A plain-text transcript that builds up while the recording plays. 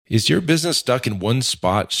Is your business stuck in one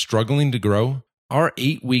spot, struggling to grow? Our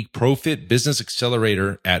 8-week ProFit Business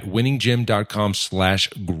Accelerator at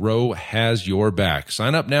winninggym.com/grow has your back.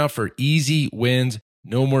 Sign up now for easy wins,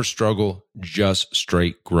 no more struggle, just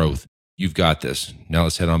straight growth. You've got this. Now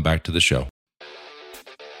let's head on back to the show.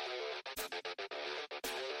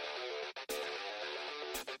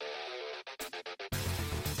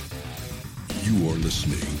 You are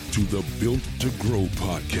listening to the Built to Grow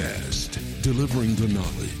podcast, delivering the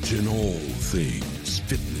knowledge in all things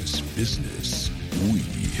fitness business. We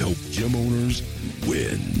help gym owners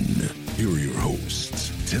win. Here are your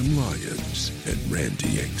hosts, Tim Lyons and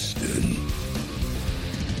Randy Exton.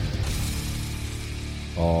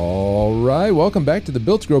 All right, welcome back to the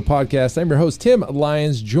Built to Grow podcast. I'm your host, Tim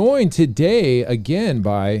Lyons, joined today again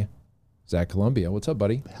by Zach Columbia. What's up,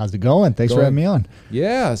 buddy? How's it going? Thanks for having me on.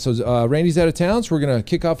 Yeah, so Randy's out of town, so we're going to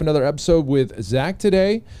kick off another episode with Zach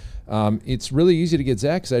today. It's really easy to get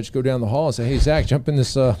Zach because I just go down the hall and say, hey, Zach, jump in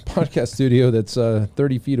this podcast studio that's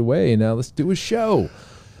 30 feet away, and let's do a show.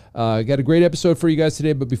 Got a great episode for you guys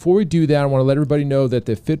today, but before we do that, I want to let everybody know that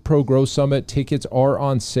the Fit Pro Grow Summit tickets are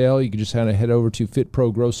on sale. You can just kind of head over to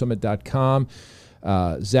fitprogrowsummit.com.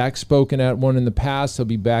 Zach's spoken at one in the past. He'll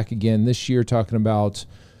be back again this year talking about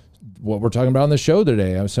what we're talking about on the show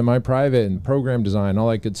today, semi-private and program design, all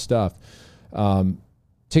that good stuff.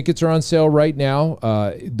 Tickets are on sale right now.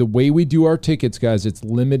 The way we do our tickets, guys, it's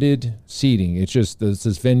limited seating. It's just this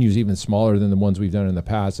venue's even smaller than the ones we've done in the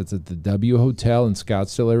past. It's at the W Hotel in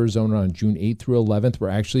Scottsdale, Arizona on June 8th through 11th. We're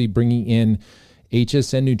actually bringing in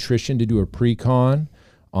HSN Nutrition to do a pre-con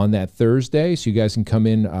on that Thursday. So you guys can come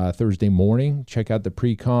in Thursday morning, check out the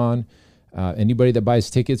pre-con. Anybody that buys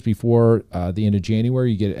tickets before the end of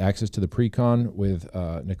January, you get access to the pre-con with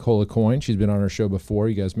Nicola Coyne. She's been on our show before.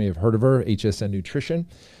 You guys may have heard of her, HSN Nutrition.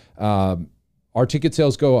 Our ticket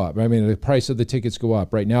sales go up. I mean, the price of the tickets go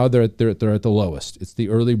up. Right now, they're at the lowest. It's the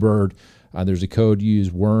early bird. There's a code, you use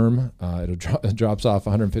WORM. It drops off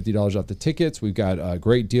 $150 off the tickets. We've got a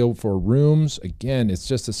great deal for rooms. Again, it's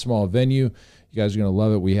just a small venue. You guys are going to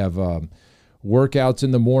love it. We have workouts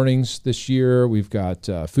in the mornings this year. We've got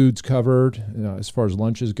foods covered as far as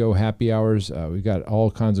lunches go, happy hours. We've got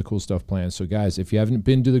all kinds of cool stuff planned. So guys, if you haven't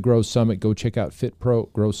been to the Grow Summit, go check out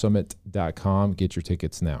fitprogrowsummit.com. Get your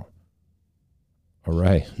tickets now. All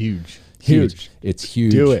right. Huge. It's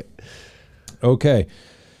huge. Do it. Okay.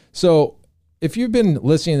 So if you've been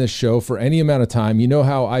listening to this show for any amount of time, you know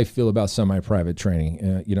how I feel about semi-private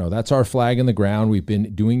training. That's our flag in the ground. We've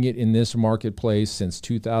been doing it in this marketplace since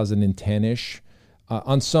 2010-ish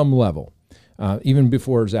on some level, even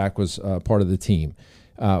before Zach was part of the team.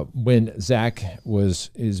 When Zach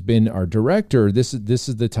has been our director, this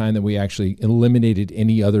is the time that we actually eliminated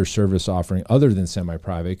any other service offering other than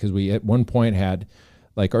semi-private, because we at one point had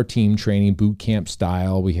like our team training boot camp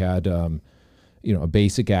style. We had a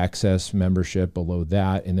basic access membership below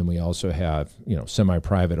that. And then we also have,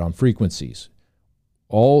 semi-private on frequencies.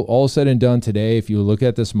 All said and done today, if you look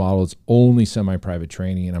at this model, it's only semi-private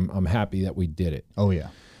training. And I'm happy that we did it. Oh yeah.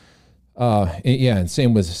 And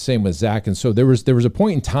same with Zach. And so there was a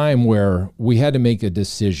point in time where we had to make a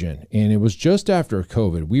decision, and it was just after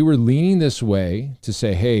COVID. We were leaning this way to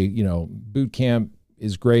say, hey, boot camp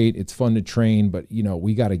is great. It's fun to train, but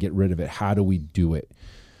we got to get rid of it. How do we do it?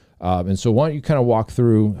 And so why don't you kind of walk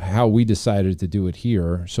through how we decided to do it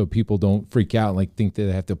here so people don't freak out and think that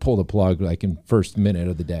they have to pull the plug in first minute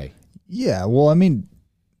of the day. Yeah. Well, I mean,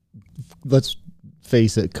 let's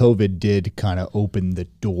face it, COVID did kind of open the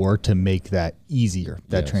door to make that easier,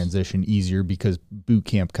 that transition easier, because boot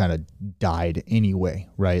camp kind of died anyway,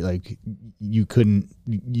 right? Like you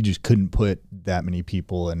just couldn't put that many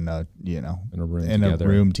people in a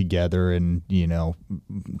room together. And,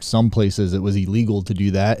 some places it was illegal to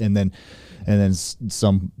do that. And then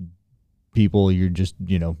some people you're just,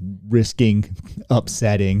 risking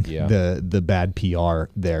upsetting the bad PR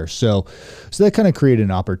there. So that kind of created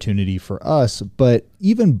an opportunity for us. But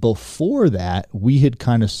even before that, we had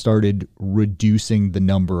kind of started reducing the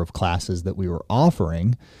number of classes that we were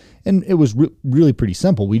offering. And it was really pretty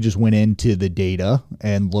simple. We just went into the data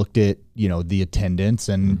and looked at, the attendance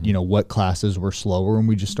and, what classes were slower. And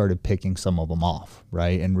we just started picking some of them off,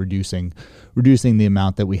 right? And reducing the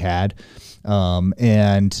amount that we had.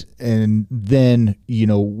 And then,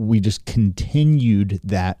 we just continued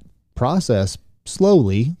that process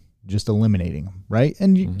slowly, just eliminating them, right?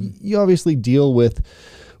 And you obviously deal with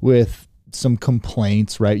some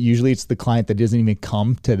complaints, right? Usually it's the client that doesn't even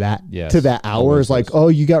come to that hour. It's like, oh,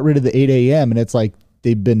 you got rid of the 8 a.m. And it's like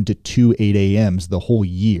they've been to 2 8 a.m.s the whole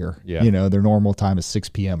year. Yeah. Their normal time is 6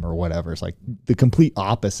 p.m. or whatever. It's like the complete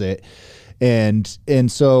opposite.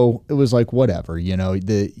 And so it was like, whatever,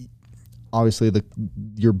 obviously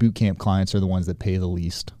your boot camp clients are the ones that pay the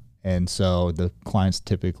least. And so the clients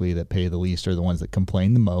typically that pay the least are the ones that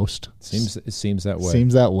complain the most. It seems that way.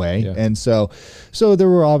 Seems that way. Yeah. And so there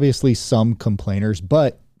were obviously some complainers,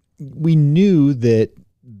 but we knew that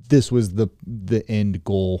this was the end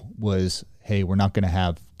goal was, hey, we're not going to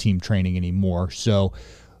have team training anymore. So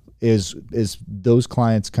as those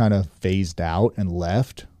clients kind of phased out and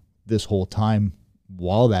left, this whole time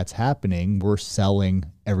while that's happening, we're selling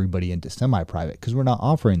everybody into semi-private because we're not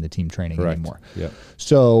offering the team training anymore. Yep.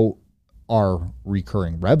 So our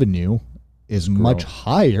recurring revenue is much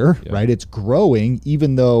higher, right? It's growing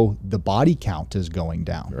even though the body count is going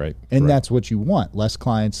down. Right. And that's what you want. Less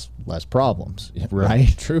clients, less problems,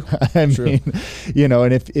 right? True. I mean,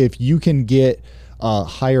 and if you can get a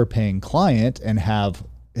higher paying client and have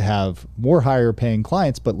more higher paying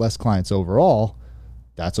clients but less clients overall,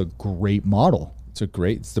 that's a great model.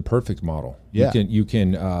 It's the perfect model. Yeah. You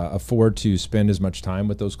can afford to spend as much time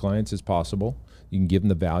with those clients as possible. You can give them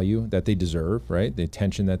the value that they deserve, right? The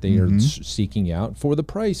attention that they are seeking out for the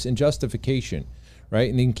price and justification, right?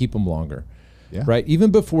 And you can keep them longer, right?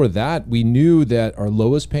 Even before that, we knew that our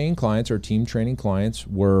lowest paying clients, our team training clients,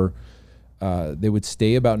 were they would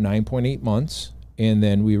stay about 9.8 months, and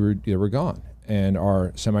then they were gone. And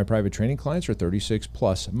our semi-private training clients are 36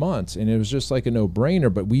 plus months, and it was just like a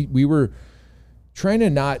no-brainer. But we were trying to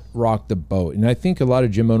not rock the boat. And I think a lot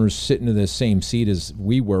of gym owners sit in the same seat as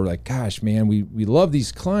we were, like, gosh, man, we love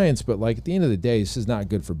these clients, but like at the end of the day, this is not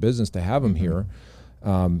good for business to have them here.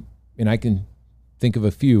 And I can think of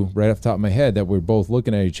a few right off the top of my head that we're both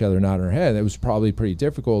looking at each other, nodding our head. It was probably pretty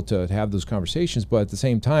difficult to have those conversations, but at the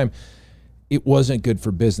same time, it wasn't good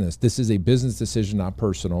for business. This is a business decision, not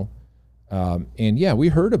personal. And yeah, we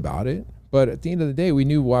heard about it, but at the end of the day, we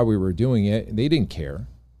knew why we were doing it. They didn't care.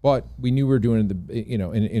 But we knew we were doing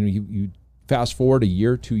and you fast forward a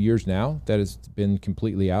year, 2 years now, that has been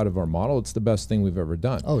completely out of our model. It's the best thing we've ever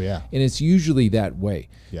done. Oh, yeah. And it's usually that way.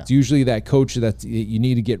 Yeah. It's usually that coach that you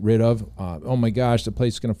need to get rid of. Oh my gosh, the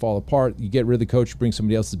place is going to fall apart. You get rid of the coach, you bring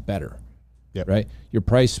somebody else that's better. Yep. Right? Your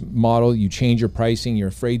price model, you change your pricing, you're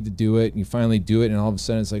afraid to do it, and you finally do it, and all of a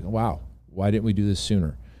sudden it's like, wow, why didn't we do this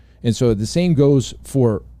sooner? And so the same goes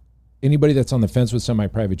for anybody that's on the fence with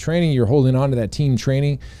semi-private training. You're holding on to that team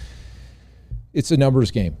training. It's a numbers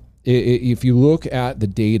game. If you look at the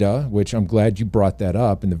data, which I'm glad you brought that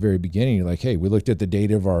up in the very beginning, you're like, hey, we looked at the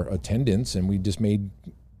data of our attendance and we just made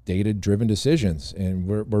data-driven decisions. And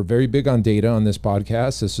we're very big on data on this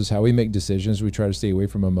podcast. This is how we make decisions. We try to stay away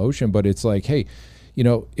from emotion, but it's like, hey,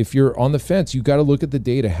 if you're on the fence, you got to look at the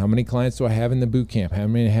data. How many clients do I have in the boot camp? How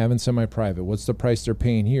many I have in semi-private? What's the price they're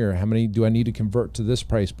paying here? How many do I need to convert to this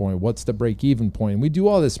price point? What's the break-even point? And we do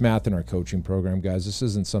all this math in our coaching program, guys. This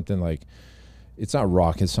isn't something like, it's not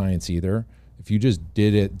rocket science either. If you just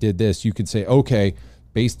did this, you could say, okay,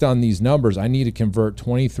 based on these numbers, I need to convert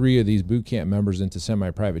 23 of these boot camp members into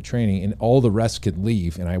semi-private training, and all the rest could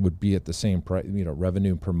leave, and I would be at the same price,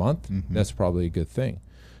 revenue per month. That's probably a good thing.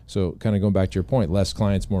 So kind of going back to your point, less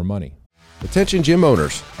clients, more money. Attention gym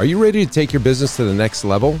owners, are you ready to take your business to the next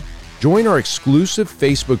level? Join our exclusive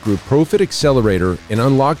Facebook group, Profit Accelerator, and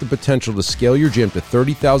unlock the potential to scale your gym to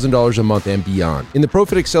 $30,000 a month and beyond. In the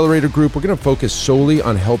Profit Accelerator group, we're going to focus solely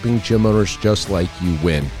on helping gym owners just like you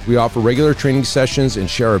win. We offer regular training sessions and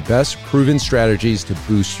share our best proven strategies to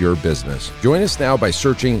boost your business. Join us now by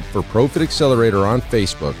searching for Profit Accelerator on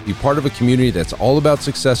Facebook. Be part of a community that's all about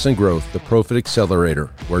success and growth, the Profit Accelerator,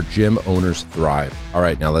 where gym owners thrive. All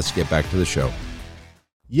right, now let's get back to the show.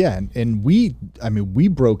 Yeah, and we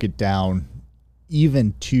broke it down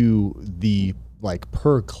even to the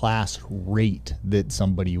per class rate that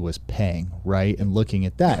somebody was paying, right? And looking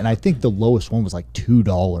at that, and I think the lowest one was like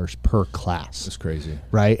 $2 per class. That's crazy,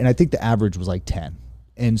 right? And I think the average was like 10.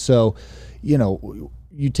 And so,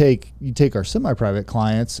 you take our semi-private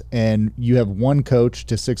clients, and you have one coach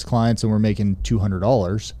to 6 clients, and we're making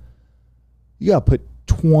 $200. You got to put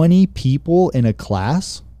 20 people in a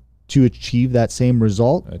class to achieve that same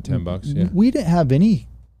result. At $10, yeah. We didn't have any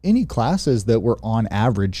classes that were on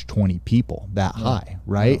average 20 people that high,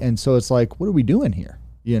 right? No. And so it's like, what are we doing here?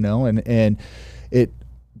 And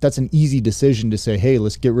that's an easy decision to say, hey,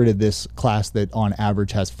 let's get rid of this class that on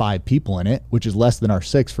average has 5 people in it, which is less than our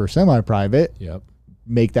 6 for semi-private. Yep.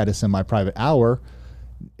 Make that a semi-private hour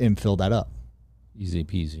and fill that up. Easy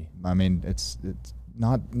peasy. I mean, it's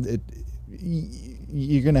not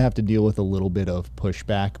you're going to have to deal with a little bit of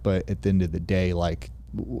pushback, but at the end of the day,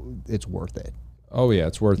 it's worth it. Oh yeah,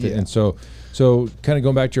 it's worth it. Yeah. And so kind of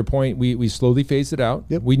going back to your point, we slowly phased it out.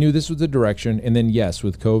 Yep. We knew this was the direction, and then yes,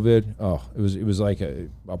 with COVID, it was like a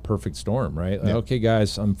perfect storm, right? Like, Yep. okay,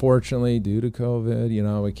 guys, unfortunately, due to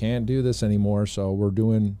COVID, we can't do this anymore, so we're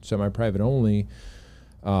doing semi-private only.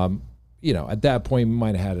 At that point, we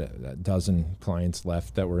might have had a dozen clients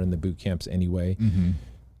left that were in the boot camps anyway. Mm-hmm.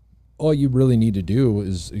 All you really need to do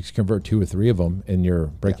is convert 2 or 3 of them and you're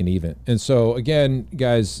breaking even. And so again,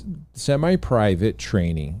 guys, semi-private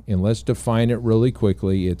training, and let's define it really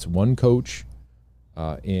quickly. It's one coach,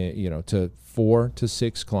 to 4 to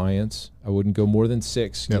 6 clients. I wouldn't go more than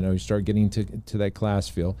 6. Yep. You start getting to that class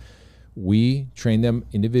feel. We train them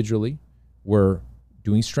individually. We're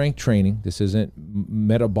doing strength training. This isn't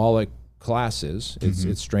metabolic classes.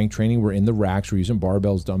 It's strength training. We're in the racks. We're using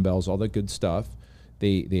barbells, dumbbells, all that good stuff.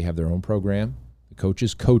 They have their own program. The coach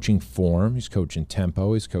is coaching form. He's coaching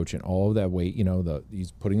tempo. He's coaching all of that weight.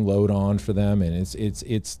 He's putting load on for them, and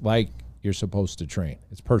it's like you're supposed to train.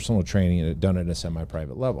 It's personal training and done at a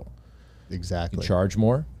semi-private level. Exactly. You charge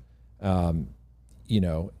more. At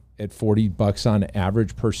 $40 on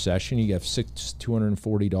average per session, you have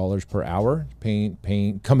 $240 per hour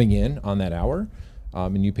paying coming in on that hour,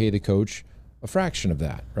 and you pay the coach a fraction of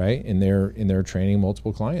that, right? And they're training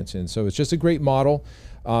multiple clients. And so it's just a great model.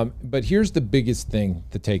 But here's the biggest thing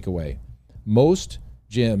to take away. Most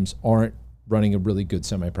gyms aren't running a really good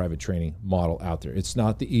semi-private training model out there. It's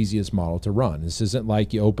not the easiest model to run. This isn't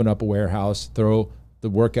like you open up a warehouse, throw the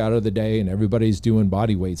workout of the day, and everybody's doing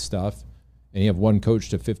body weight stuff, and you have one coach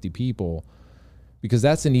to 50 people, because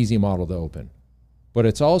that's an easy model to open. But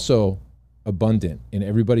it's also abundant, and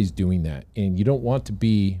everybody's doing that. And you don't want to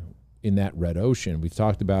be in that red ocean. We've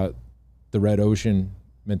talked about the red ocean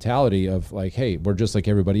mentality of like, hey, we're just like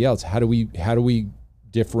everybody else. How do we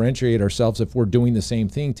differentiate ourselves if we're doing the same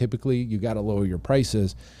thing? Typically, you got to lower your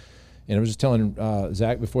prices. And I was just telling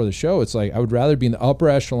Zach before the show, it's like I would rather be in the upper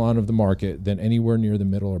echelon of the market than anywhere near the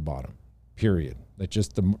middle or bottom. Period. That's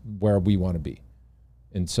just where we want to be.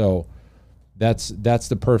 And so that's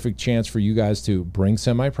the perfect chance for you guys to bring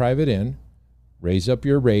semi-private in, raise up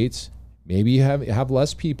your rates, maybe you have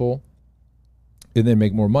less people, and then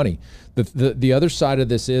make more money. The other side of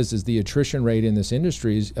this is the attrition rate in this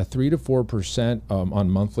industry is a 3 to 4% on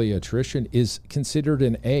monthly attrition is considered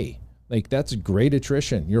an A. Like, that's great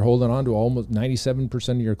attrition. You're holding on to almost 97%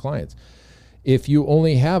 of your clients. If you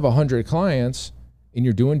only have 100 clients and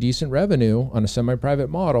you're doing decent revenue on a semi-private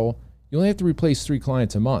model, you only have to replace 3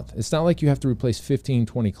 clients a month. It's not like you have to replace 15,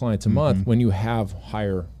 20 clients a month when you have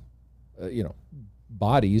higher,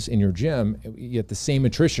 bodies in your gym. You get the same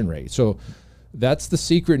attrition rate. So that's the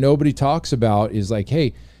secret nobody talks about, is like,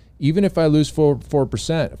 hey, even if I lose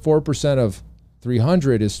 4% of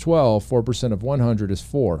 300 is 12, 4% of 100 is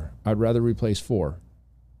 4. I'd rather replace 4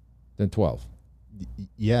 than 12.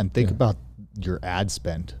 Yeah, and think about your ad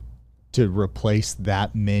spend to replace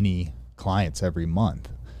that many clients every month.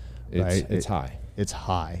 It's high. It's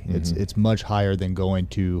high. It's much higher than going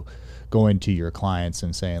to your clients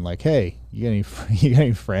and saying like, hey, you got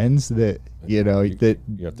any friends that you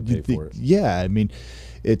have to pay for it. Yeah, I mean,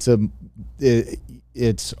 it's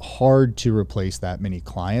hard to replace that many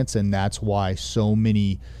clients, and that's why so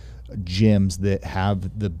many gyms that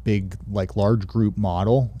have the big, like, large group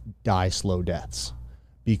model die slow deaths,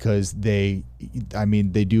 because they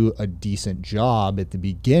do a decent job at the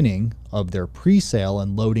beginning of their pre-sale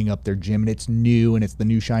and loading up their gym, and it's new and it's the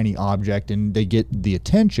new shiny object and they get the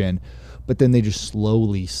attention, but then they just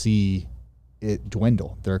slowly see it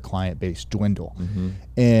dwindle, their client base dwindle.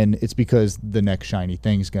 And it's because the next shiny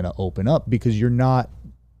thing is going to open up, because you're not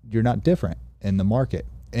different in the market.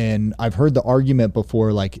 And I've heard the argument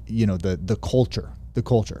before, like, the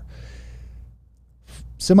culture.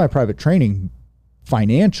 Semi-private training,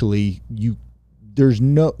 financially, there's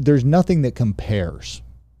nothing that compares,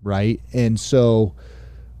 right? And so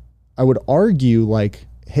I would argue, like,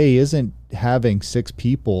 hey, isn't having 6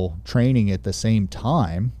 people training at the same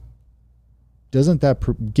time, doesn't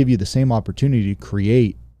that give you the same opportunity to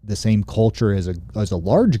create the same culture as a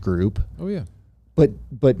large group? Oh yeah.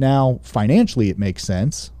 But now financially it makes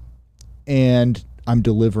sense, and I'm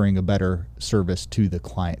delivering a better service to the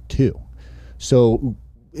client too. So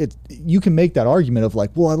you can make that argument of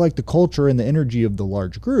like, well, I like the culture and the energy of the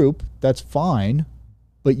large group. That's fine,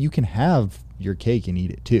 but you can have your cake and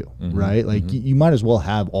eat it too, right? Like you might as well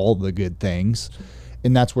have all the good things,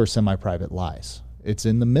 and that's where semi-private lies. It's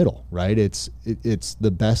in the middle, right? It's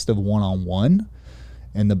the best of one-on-one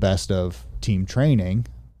and the best of team training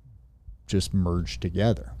just merged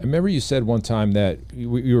together. I remember you said one time that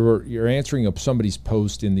you're answering somebody's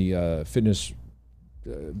post in the fitness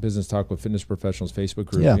Business Talk with Fitness Professionals Facebook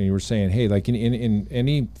group, Yeah. and you were saying, hey, like in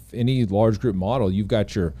any large group model, you've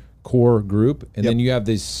got your core group, and then you have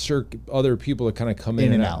these other people that kind of come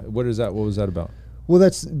in and out. What is that? What was that about? Well,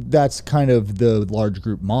 that's kind of the large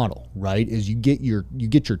group model, right? Is you get your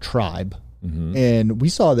tribe. And we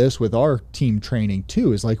saw this with our team training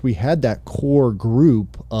too, is like we had that core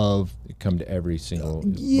group of Come to every single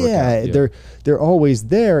workout. They're always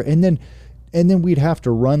there, and then we'd have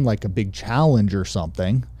to run like a big challenge or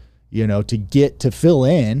something, to get to fill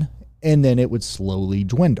in, and then it would slowly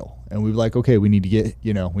dwindle, and we'd be like, okay, we need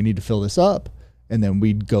to fill this up, and then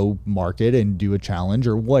we'd go market and do a challenge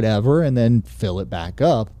or whatever, and then fill it back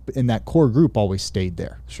up, and that core group always stayed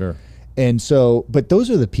there. Sure. And so, but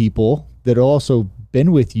those are the people that have also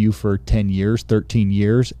been with you for 10 years, 13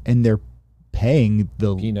 years, and they're paying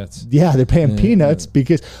the peanuts. Yeah, they're paying peanuts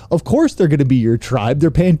because, of course, they're going to be your tribe.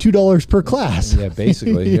 They're paying $2 per class. Yeah,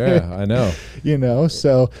 basically. Yeah, I know.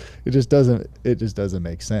 So it just doesn't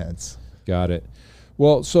make sense. Got it.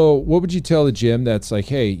 Well, so what would you tell the gym that's like,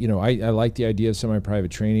 hey, I like the idea of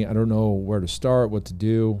semi-private training. I don't know where to start, what to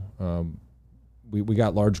do. We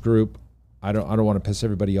got large group. I don't want to piss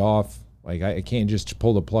everybody off. Like I can't just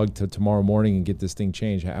pull the plug to tomorrow morning and get this thing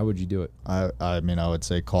changed. How would you do it? I would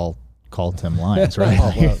say call Tim Lyons, right?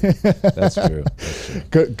 That's true.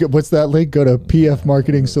 What's that link? Go to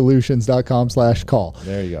pfmarketingsolutions.com/call.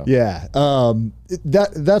 There you go. Yeah.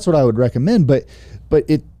 That's what I would recommend, but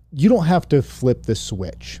you don't have to flip the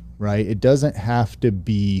switch, right? It doesn't have to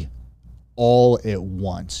be all at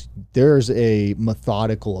once. There's a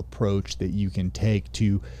methodical approach that you can take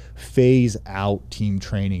to phase out team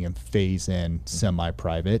training and phase in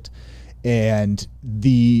semi-private. And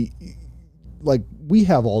we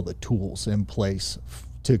have all the tools in place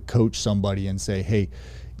to coach somebody and say, hey,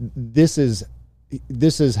 this is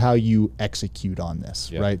how you execute on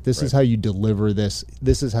this, right? This is how you deliver this.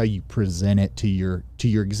 This is how you present it to your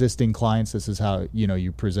existing clients. This is how,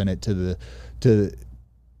 you present it to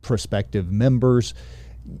prospective members.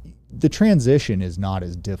 The transition is not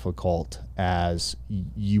as difficult as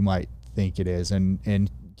you might think it is. And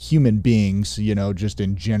human beings, just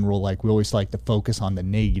in general, like we always like to focus on the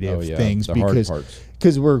negative things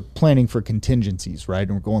because we're planning for contingencies, right?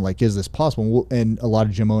 And we're going like, is this possible? And a lot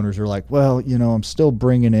of gym owners are like, well, I'm still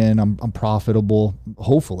bringing in, I'm profitable.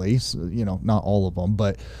 Hopefully, not all of them,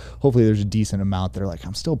 but hopefully there's a decent amount that are like,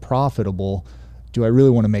 I'm still profitable. Do I really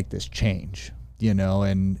want to make this change?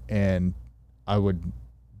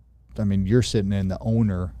 And you're sitting in the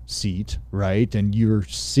owner seat, right? And you're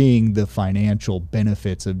seeing the financial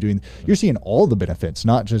benefits of you're seeing all the benefits,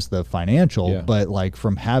 not just the financial, but like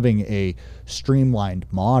from having a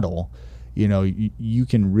streamlined model, you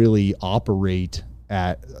can really operate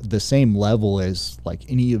at the same level as like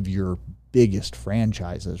any of your biggest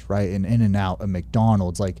franchises, right? And In-N-Out, a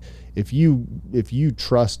McDonald's, like if you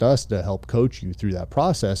trust us to help coach you through that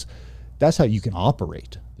process, that's how you can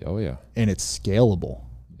operate. Oh yeah. And it's scalable.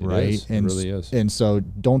 Right. It really is. And so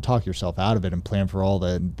don't talk yourself out of it and plan for all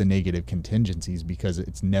the negative contingencies because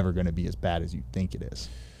it's never going to be as bad as you think it is.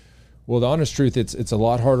 Well, the honest truth, it's a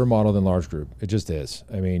lot harder model than large group. It just is.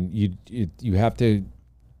 I mean, you have to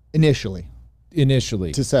initially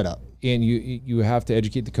to set up, and you have to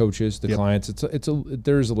educate the coaches, the clients.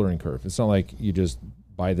 There's a learning curve. It's not like you just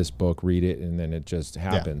buy this book, read it, and then it just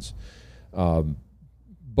happens.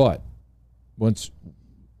 But once,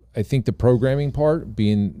 I think the programming part,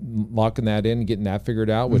 locking that in, getting that figured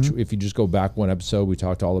out, which if you just go back one episode, we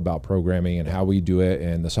talked all about programming and how we do it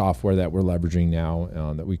and the software that we're leveraging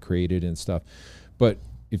now that we created and stuff. But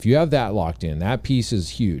if you have that locked in, that piece is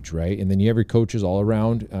huge, right? And then you have your coaches all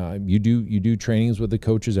around. You do trainings with the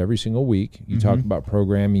coaches every single week. You talk about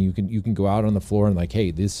programming. You can go out on the floor and like,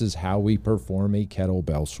 hey, this is how we perform a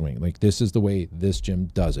kettlebell swing. Like this is the way this gym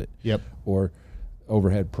does it. Yep. Or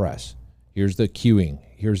overhead press. Here's the cueing.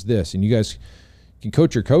 Here's this. And you guys can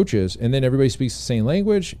coach your coaches, and then everybody speaks the same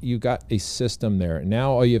language. You've got a system there. And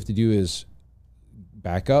now all you have to do is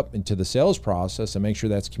back up into the sales process and make sure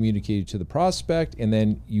that's communicated to the prospect, and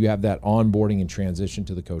then you have that onboarding and transition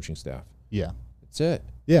to the coaching staff. Yeah. That's it.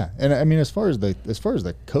 Yeah. And I mean, as far as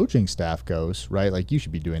the coaching staff goes, right, like you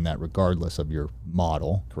should be doing that regardless of your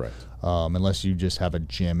model. Correct. Unless you just have a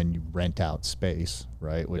gym and you rent out space,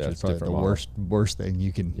 right? Which is probably the worst thing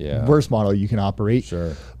you can, worst model you can operate.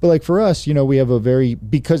 Sure. But like for us, we have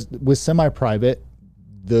because with semi-private,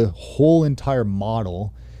 the whole entire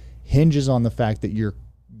model hinges on the fact that your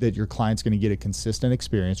client's going to get a consistent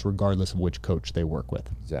experience regardless of which coach they work with.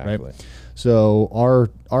 Exactly. Right? So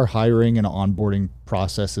our hiring and onboarding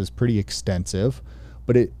process is pretty extensive,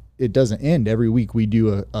 but it doesn't end. Every week we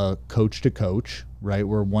do a coach to coach, right?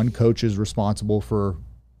 Where one coach is responsible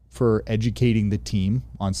for educating the team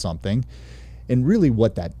on something. And really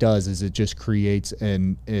what that does is it just creates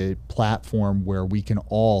a platform where we can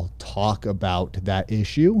all talk about that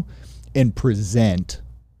issue and present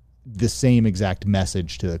the same exact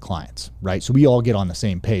message to the clients, right? So we all get on the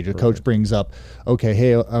same page. A coach brings up, okay,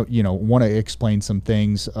 hey, want to explain some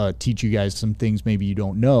things, teach you guys some things maybe you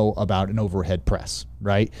don't know about an overhead press,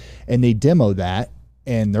 right? And they demo that,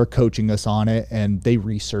 and they're coaching us on it, and they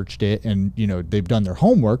researched it, and they've done their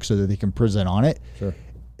homework so that they can present on it. Sure.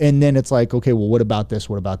 And then it's like, okay, well, what about this?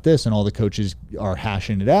 What about this? And all the coaches are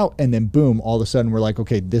hashing it out. And then boom, all of a sudden we're like,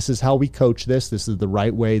 okay, this is how we coach this. This is the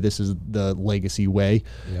right way. This is the legacy way.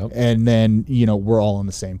 Yep. And then, we're all on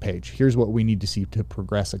the same page. Here's what we need to see to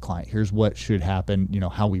progress a client. Here's what should happen,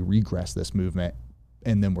 how we regress this movement.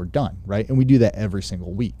 And then we're done, right? And we do that every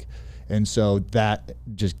single week. And so that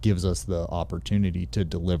just gives us the opportunity to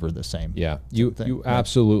deliver the same. Yeah, you thing. You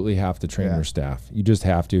absolutely have to train your staff. You just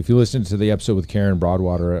have to. If you listen to the episode with Karen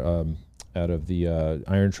Broadwater out of the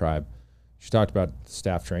Iron Tribe, she talked about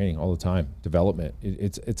staff training all the time, development.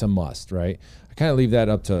 It's a must, right? I kind of leave that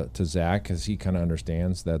up to Zach because he kind of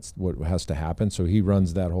understands that's what has to happen. So he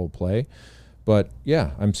runs that whole play. But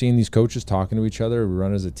yeah, I'm seeing these coaches talking to each other. We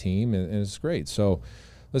run as a team, and it's great. So.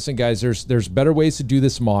 Listen, guys, there's better ways to do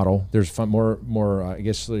this model. There's more I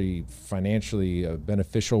guess, financially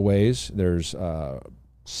beneficial ways. There's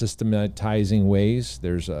systematizing ways.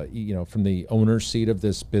 There's, from the owner's seat of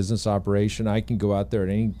this business operation, I can go out there at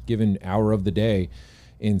any given hour of the day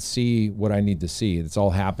and see what I need to see. It's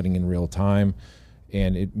all happening in real time,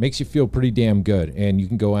 and it makes you feel pretty damn good. And you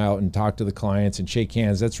can go out and talk to the clients and shake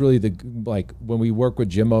hands. That's really when we work with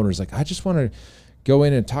gym owners, I just want to go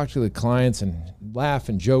in and talk to the clients and laugh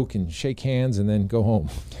and joke and shake hands and then go home.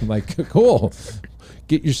 Cool.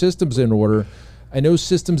 Get your systems in order. I know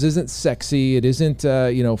systems isn't sexy. It isn't,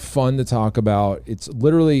 fun to talk about. It's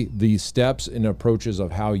literally the steps and approaches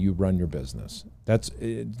of how you run your business. That's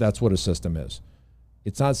what a system is.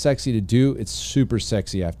 It's not sexy to do. It's super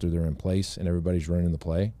sexy after they're in place and everybody's running the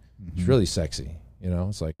play. Mm-hmm. It's really sexy.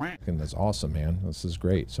 It's like, and that's awesome, man. This is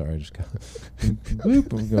great. Sorry, I just got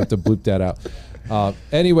bloop. I'm going to have to bloop that out.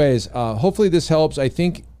 Anyways, hopefully this helps. I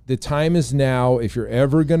think the time is now. If you're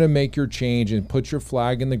ever going to make your change and put your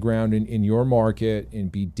flag in the ground in your market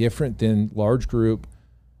and be different than large group,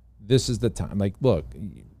 this is the time. Look,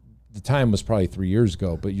 the time was probably 3 years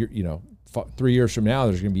ago, but 3 years from now,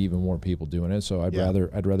 there's going to be even more people doing it. So I'd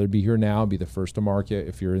rather be here now, be the first to market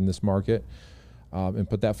if you're in this market. And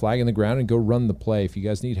put that flag in the ground and go run the play. If you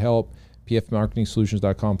guys need help,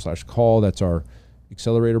 pfmarketingsolutions.com/call. That's our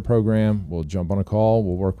accelerator program. We'll jump on a call.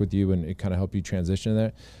 We'll work with you and kind of help you transition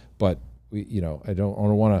that. But I don't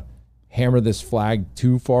want to hammer this flag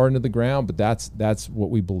too far into the ground. But that's what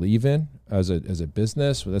we believe in as a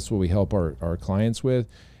business. That's what we help our clients with.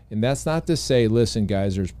 And that's not to say, listen,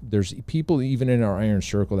 guys, there's people even in our Iron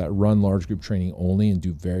Circle that run large group training only and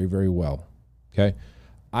do very, very well. Okay,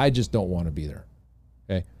 I just don't want to be there.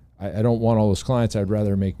 Okay, I don't want all those clients. I'd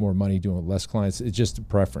rather make more money doing less clients. It's just a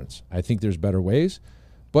preference. I think there's better ways,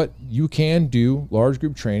 but you can do large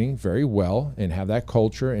group training very well and have that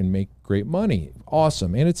culture and make great money.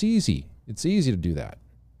 Awesome, and it's easy. It's easy to do that.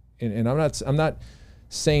 And I'm not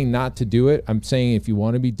saying not to do it. I'm saying if you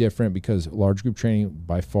want to be different, because large group training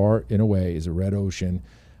by far in a way is a red ocean.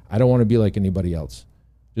 I don't want to be like anybody else.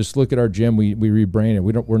 Just look at our gym. We rebranded.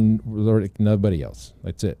 We're like nobody else.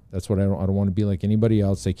 That's it. That's what I don't want to be like anybody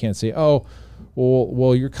else. They can't say, oh,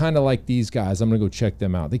 well, you're kind of like these guys. I'm going to go check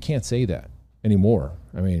them out. They can't say that anymore.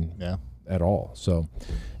 I mean, at all. So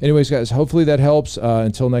anyways, guys, hopefully that helps.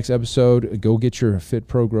 Until next episode, go get your Fit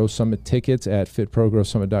Pro Grow Summit tickets at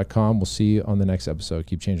fitprogrowsummit.com. We'll see you on the next episode.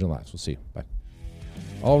 Keep changing lives. We'll see you. Bye.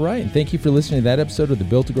 All right, and thank you for listening to that episode of the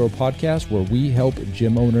Built to Grow podcast, where we help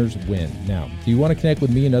gym owners win. Now, do you want to connect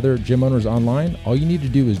with me and other gym owners online? All you need to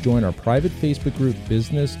do is join our private Facebook group,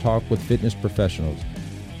 Business Talk with Fitness Professionals.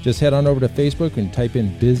 Just head on over to Facebook and type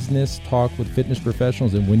in Business Talk with Fitness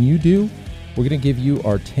Professionals, and when you do, we're going to give you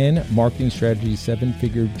our 10 marketing strategies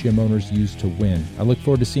 7-figure gym owners use to win. I look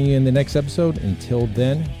forward to seeing you in the next episode. Until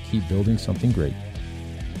then, keep building something great.